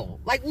evil.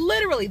 Like,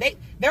 literally,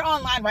 they're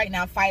online right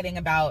now fighting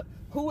about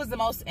who is the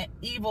most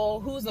evil,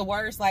 who's the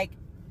worst. Like,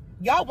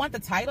 y'all want the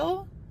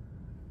title?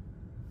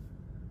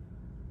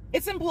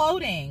 It's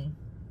imploding.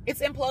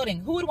 It's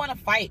imploding. Who would want to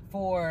fight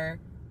for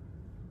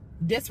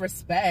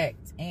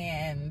disrespect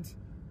and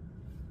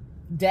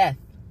death?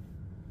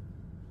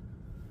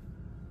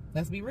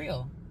 Let's be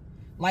real.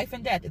 Life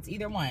and death, it's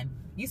either one.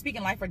 You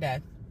speaking life or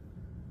death.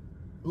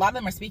 A lot of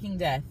them are speaking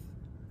death.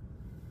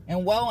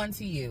 And woe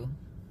unto you.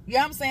 You know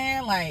what I'm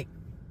saying? Like,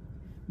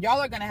 y'all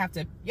are gonna have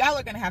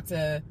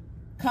to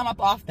come up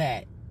off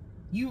that.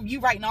 You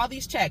writing all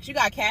these checks. You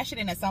gotta cash it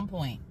in at some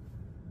point.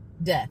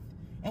 Death.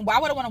 And why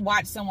would I want to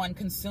watch someone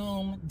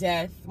consume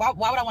death? Why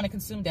would I want to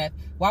consume death?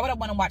 Why would I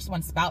want to watch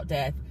someone spout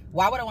death?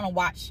 Why would I want to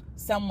watch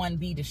someone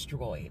be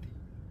destroyed?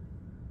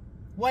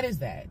 What is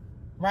that?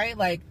 Right?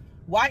 Like,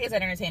 why is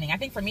that entertaining? I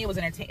think for me it was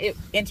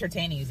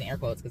entertaining, using air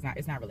quotes, because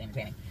it's not really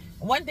entertaining.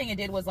 One thing it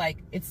did was, like,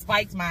 it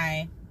spiked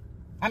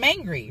I'm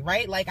angry,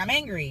 right? Like, I'm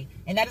angry.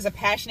 And that is a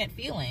passionate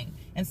feeling.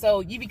 And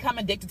so you become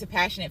addicted to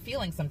passionate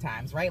feelings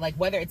sometimes, right? Like,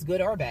 whether it's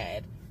good or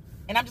bad.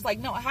 And I'm just like,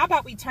 no, how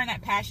about we turn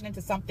that passion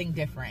into something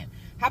different?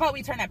 How about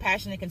we turn that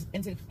passion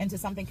into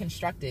something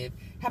constructive?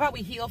 How about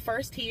we heal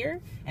first here?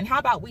 And how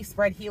about we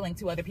spread healing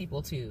to other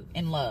people too,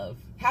 in love?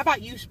 How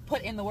about you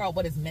put in the world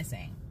what is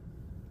missing?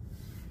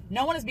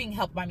 No one is being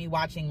helped by me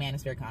watching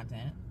manosphere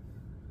content.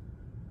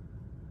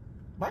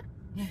 What?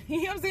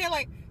 You know what I'm saying?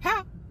 Like,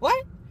 how?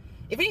 What?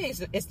 If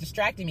anything, it's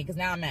distracting me because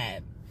now I'm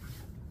mad.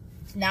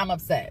 Now I'm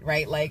upset,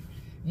 right? Like,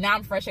 now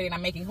I'm frustrated.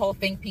 I'm making whole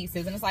think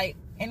pieces. And it's like,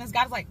 and this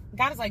God is like,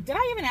 did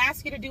I even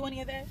ask you to do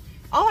any of that?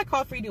 All I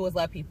call for you to do is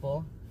love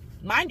people.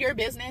 Mind your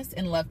business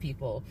and love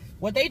people.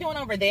 What they doing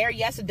over there,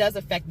 yes, it does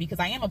affect me because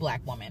I am a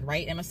black woman,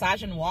 right? And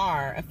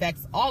misogynoir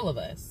affects all of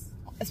us,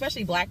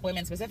 especially black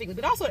women specifically,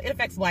 but also it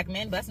affects black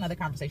men, but that's another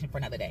conversation for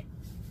another day.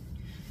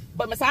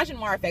 But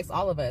misogynoir affects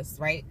all of us,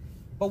 right?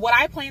 But what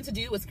I plan to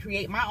do is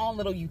create my own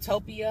little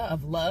utopia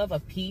of love,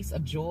 of peace,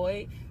 of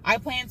joy. I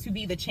plan to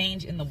be the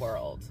change in the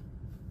world.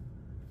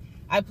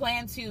 I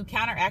plan to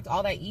counteract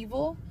all that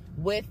evil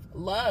with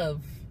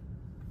love.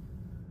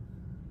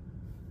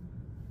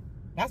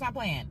 That's my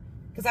plan.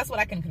 Because that's what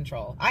I can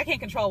control. I can't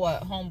control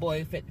what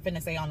homeboy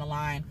finna say on the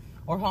line,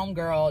 or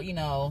homegirl, you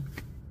know,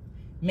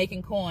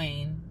 making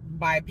coin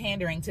by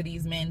pandering to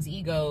these men's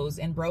egos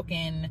and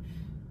broken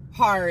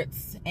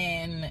hearts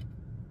and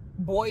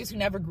boys who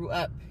never grew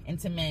up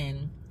into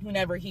men, who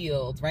never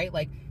healed, right?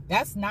 Like,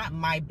 that's not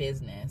my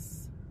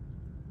business.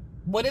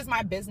 What is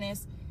my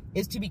business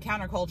is to be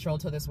countercultural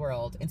to this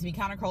world. And to be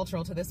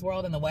countercultural to this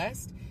world in the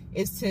West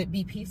is to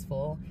be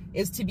peaceful,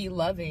 is to be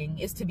loving,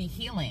 is to be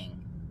healing.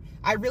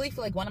 I really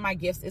feel like one of my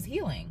gifts is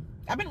healing.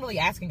 I've been really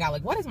asking God,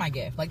 like, what is my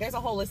gift? Like, there's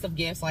a whole list of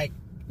gifts, like,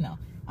 you know,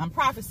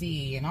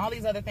 prophecy and all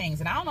these other things.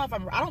 And I don't know if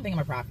I don't think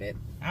I'm a prophet.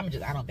 I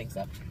don't think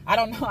so. I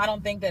don't know. I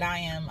don't think that I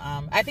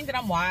am. I think that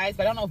I'm wise,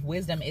 but I don't know if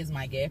wisdom is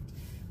my gift.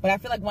 But I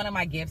feel like one of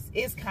my gifts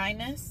is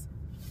kindness,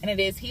 and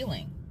it is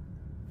healing.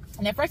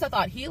 And at first I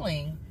thought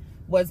healing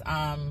was,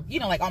 you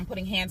know, like I'm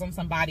putting hands on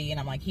somebody and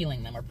I'm like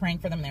healing them or praying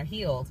for them and they're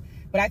healed.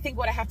 But I think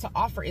what I have to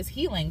offer is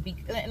healing.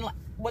 And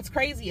what's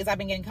crazy is I've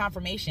been getting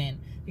confirmation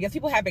because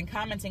people have been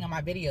commenting on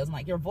my videos and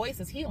like, your voice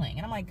is healing.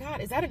 And I'm like,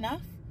 God, is that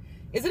enough?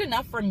 Is it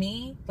enough for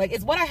me? Like,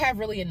 is what I have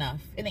really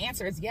enough? And the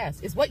answer is yes.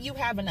 Is what you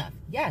have enough?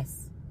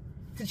 Yes.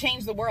 To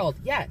change the world?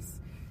 Yes.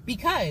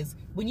 Because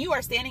when you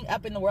are standing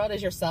up in the world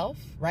as yourself,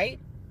 right,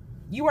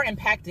 you are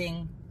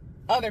impacting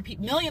other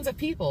people, millions of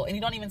people, and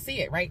you don't even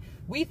see it, right?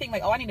 We think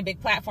like, oh, I need a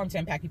big platform to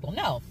impact people.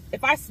 No.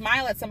 If I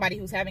smile at somebody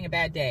who's having a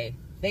bad day,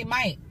 they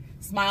might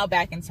smile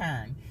back in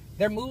turn.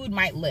 Their mood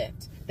might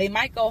lift. They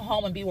might go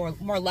home and be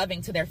more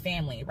loving to their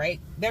family,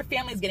 right? Their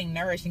family's getting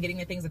nourished and getting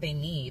the things that they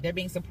need. They're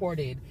being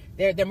supported.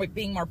 They're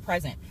being more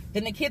present.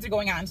 Then the kids are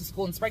going out into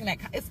school and spreading that.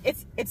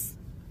 It's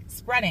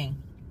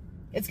spreading.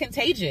 It's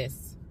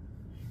contagious.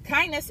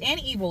 Kindness and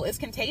evil is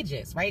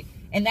contagious, right?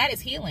 And that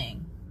is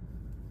healing.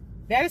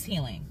 That is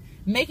healing.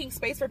 Making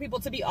space for people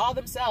to be all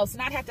themselves, to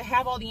not have to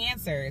have all the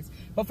answers,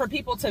 but for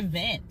people to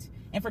vent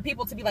and for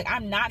people to be like,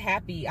 I'm not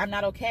happy. I'm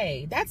not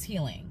okay. That's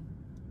healing.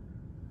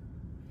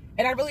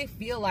 And I really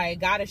feel like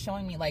God is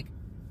showing me, like,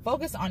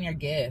 focus on your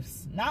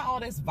gifts, not all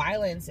this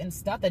violence and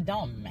stuff that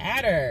don't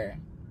matter.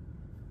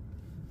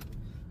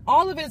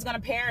 All of it is going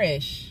to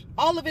perish.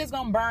 All of it is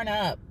going to burn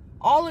up.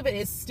 All of it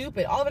is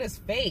stupid. All of it is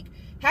fake.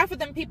 Half of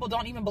them people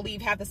don't even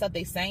believe half the stuff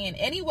they saying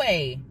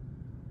anyway.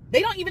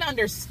 They don't even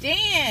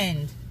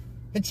understand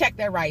the check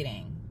they're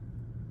writing.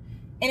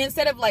 And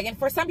instead of like, and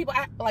for some people,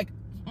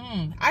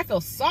 I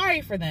feel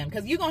sorry for them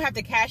because you're going to have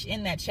to cash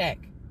in that check.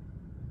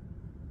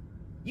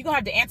 You're going to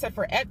have to answer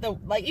for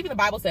even the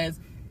Bible says,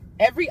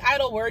 every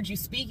idle word you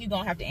speak, you're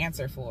going to have to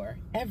answer for.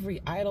 Every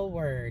idle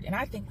word. And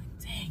I think,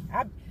 like,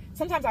 dang,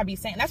 sometimes I'll be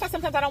saying, that's why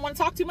sometimes I don't want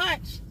to talk too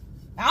much.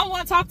 I don't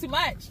want to talk too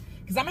much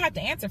because I'm going to have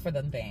to answer for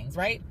them things,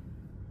 right?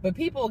 But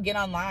people get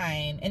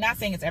online, and not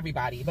saying it's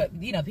everybody, but,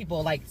 you know,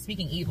 people like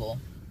speaking evil.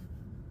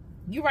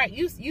 You right,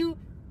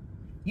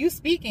 you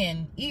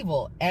speaking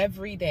evil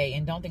every day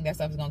and don't think that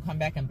stuff is going to come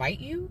back and bite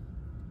you?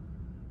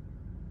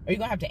 Are you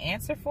going to have to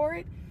answer for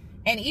it?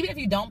 And even if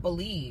you don't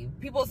believe,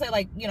 people say,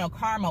 like, you know,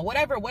 karma,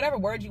 whatever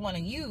word you want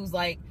to use,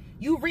 like,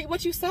 you reap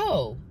what you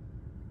sow.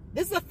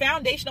 This is a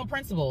foundational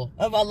principle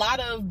of a lot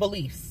of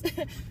beliefs.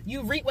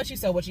 You reap what you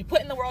sow. What you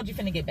put in the world, you're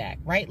finna get back,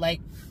 right?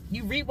 Like,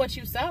 you reap what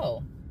you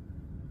sow.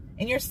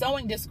 And you're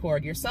sowing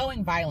discord. You're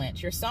sowing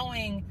violence. You're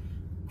sowing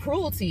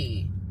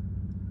cruelty.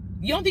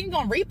 You don't think you're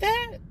going to reap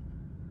that?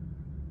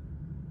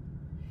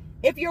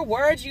 If your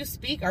words you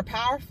speak are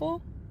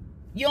powerful,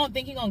 you don't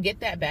think you're going to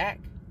get that back?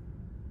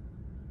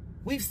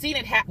 We've seen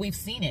it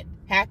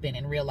happen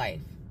in real life.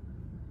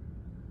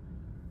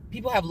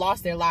 People have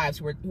lost their lives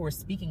who are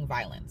speaking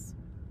violence.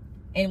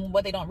 And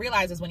what they don't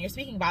realize is when you're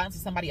speaking violence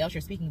to somebody else,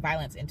 you're speaking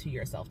violence into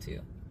yourself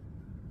too.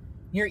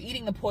 You're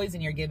eating the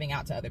poison you're giving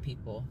out to other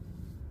people.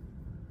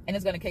 And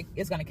it's going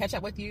to catch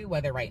up with you,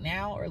 whether right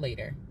now or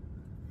later.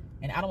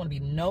 And I don't want to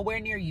be nowhere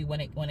near you when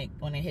it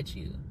hits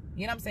you.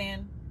 You know what I'm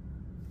saying?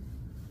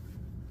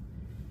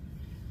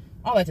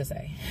 All that to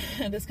say,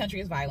 this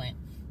country is violent.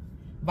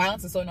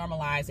 Violence is so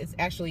normalized. It's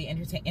actually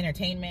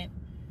entertainment.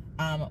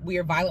 We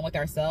are violent with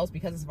ourselves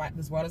because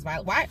this world is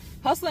violent. Why?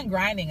 Hustling and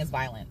grinding is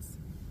violence.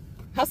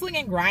 Hustling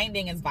and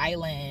grinding is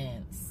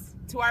violence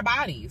to our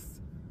bodies.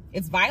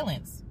 It's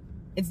violence.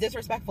 It's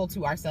disrespectful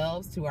to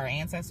ourselves, to our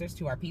ancestors,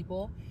 to our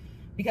people.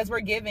 Because we're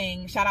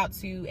giving, shout out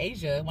to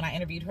Asia, when I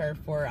interviewed her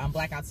for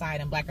Black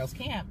Outside and Black Girls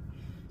Camp,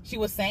 she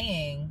was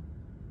saying,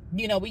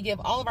 you know, we give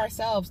all of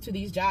ourselves to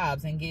these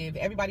jobs and give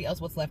everybody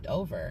else what's left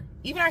over.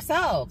 Even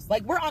ourselves.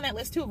 Like, we're on that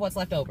list too of what's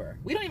left over.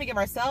 We don't even give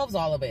ourselves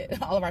all of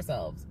it, all of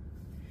ourselves.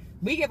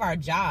 We give our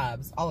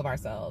jobs all of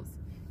ourselves.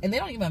 And they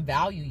don't even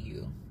value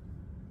you.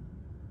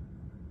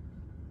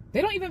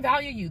 They don't even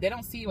value you. They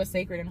don't see you as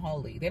sacred and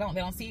holy. They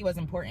don't see you as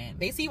important.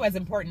 They see you as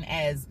important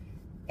as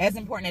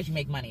you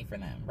make money for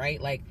them, right?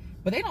 Like,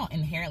 but they don't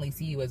inherently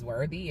see you as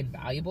worthy and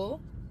valuable.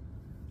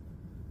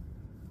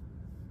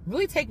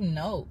 Really take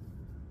note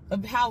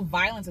of how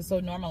violence is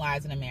so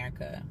normalized in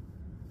America.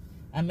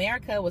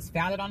 America was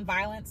founded on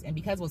violence, and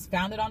because it was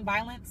founded on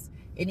violence,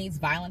 it needs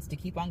violence to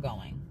keep on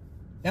going.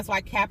 That's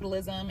why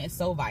capitalism is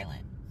so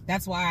violent.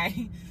 That's why,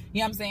 you know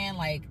what I'm saying?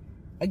 Like,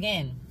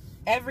 again,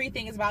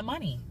 everything is about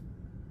money.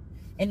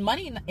 And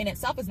money in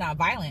itself is not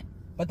violent,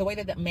 but the way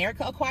that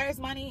America acquires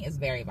money is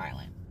very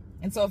violent.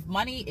 And so if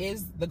money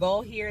is the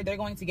goal here, they're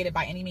going to get it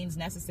by any means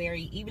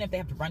necessary, even if they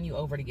have to run you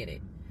over to get it.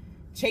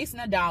 Chasing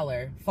a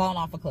dollar, falling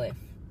off a cliff.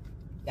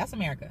 That's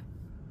America.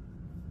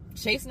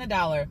 Chasing a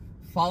dollar,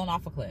 falling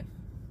off a cliff.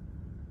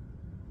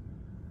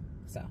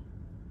 So,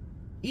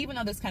 even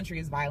though this country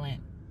is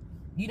violent,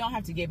 you don't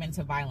have to give in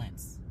to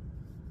violence.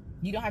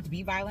 You don't have to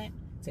be violent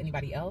to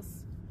anybody else.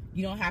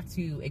 You don't have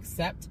to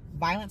accept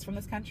violence from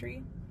this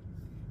country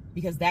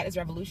because that is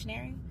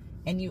revolutionary.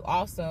 And you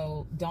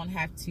also don't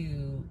have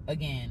to,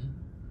 again,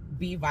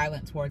 be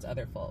violent towards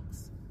other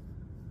folks.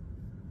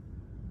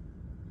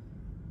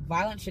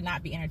 Violence should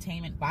not be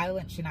entertainment.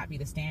 Violence should not be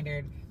the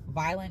standard.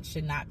 Violence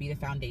should not be the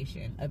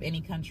foundation of any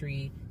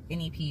country,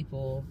 any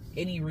people,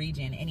 any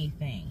region,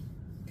 anything.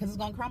 because it's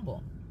going to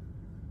crumble.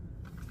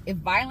 If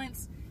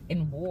violence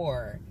and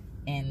war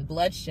and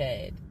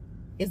bloodshed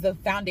is the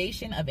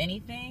foundation of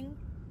anything,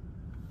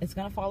 it's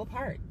going to fall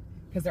apart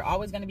because they're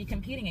always going to be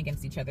competing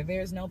against each other.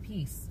 There's no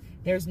peace.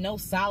 There's no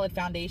solid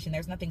foundation.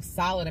 There's nothing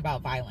solid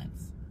about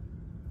violence.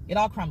 It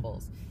all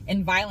crumbles.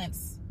 And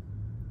violence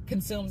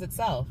consumes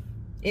itself.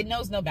 It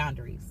knows no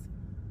boundaries.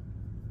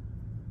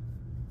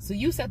 So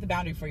you set the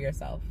boundary for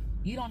yourself.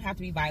 You don't have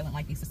to be violent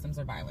like these systems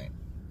are violent.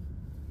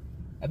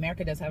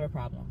 America does have a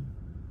problem.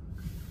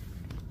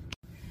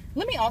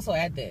 Let me also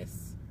add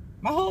this.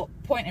 My whole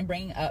point in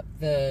bringing up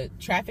the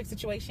traffic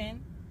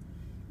situation,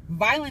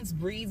 violence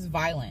breeds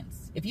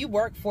violence. If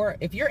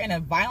you're in a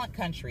violent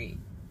country,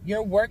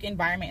 your work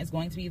environment is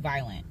going to be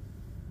violent.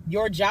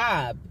 Your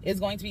job is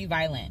going to be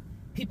violent.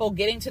 People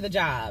getting to the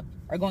job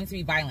are going to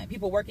be violent.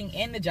 People working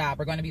in the job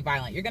are going to be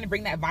violent. You're going to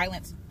bring that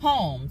violence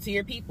home to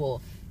your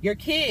people. Your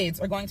kids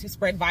are going to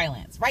spread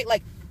violence, right?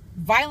 Like,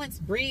 violence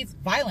breeds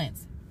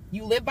violence.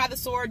 You live by the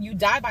sword, you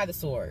die by the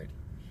sword.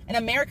 And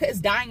America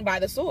is dying by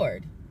the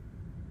sword.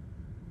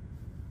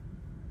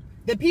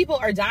 The people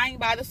are dying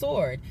by the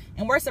sword.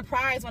 And we're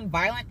surprised when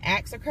violent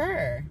acts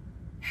occur.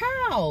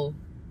 How?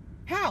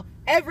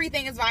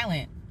 Everything is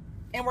violent.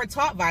 And we're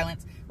taught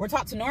violence. We're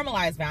taught to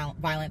normalize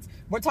violence.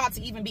 We're taught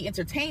to even be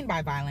entertained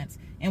by violence.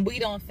 And we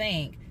don't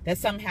think that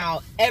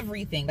somehow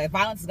everything, that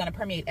violence is going to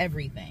permeate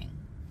everything.